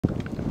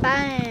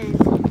fun.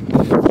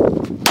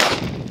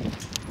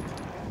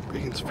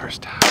 Regan's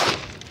first time.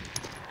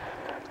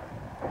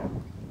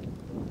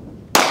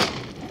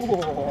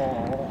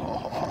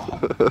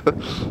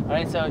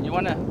 Alright, so you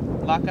want to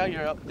lock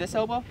out this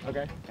elbow?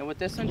 Okay. And with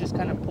this one, just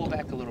kind of pull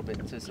back a little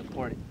bit to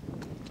support it.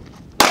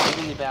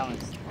 Evenly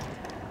balanced.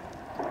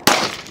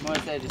 I'm going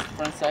to say just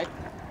front side.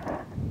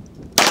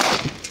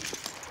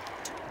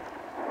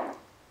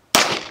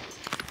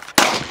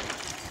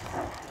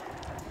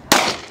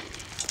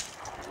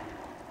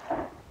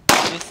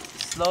 Just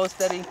slow,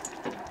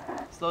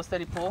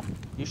 steady pull.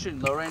 You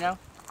should low right now.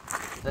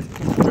 That's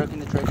because you're jerking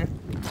the trigger.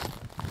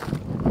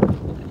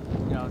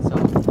 You know, so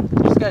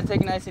you just gotta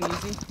take it nice and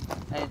easy,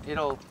 and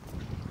it'll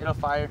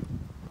fire.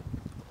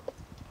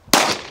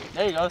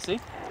 There you go. See,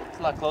 it's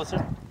a lot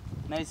closer.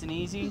 Nice and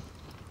easy.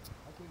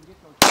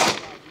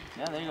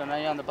 Yeah, there you go. Now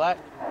you're on the black.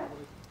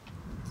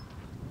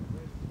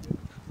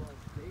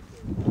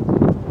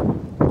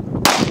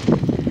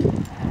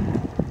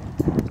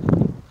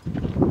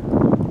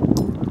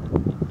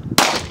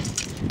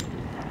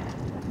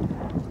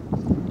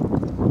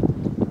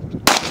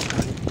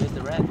 Here's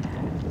the red.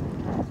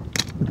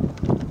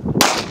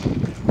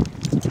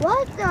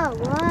 What the?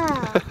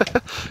 Wow.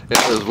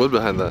 Yeah, there's wood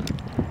behind that.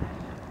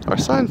 Our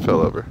sign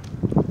fell over.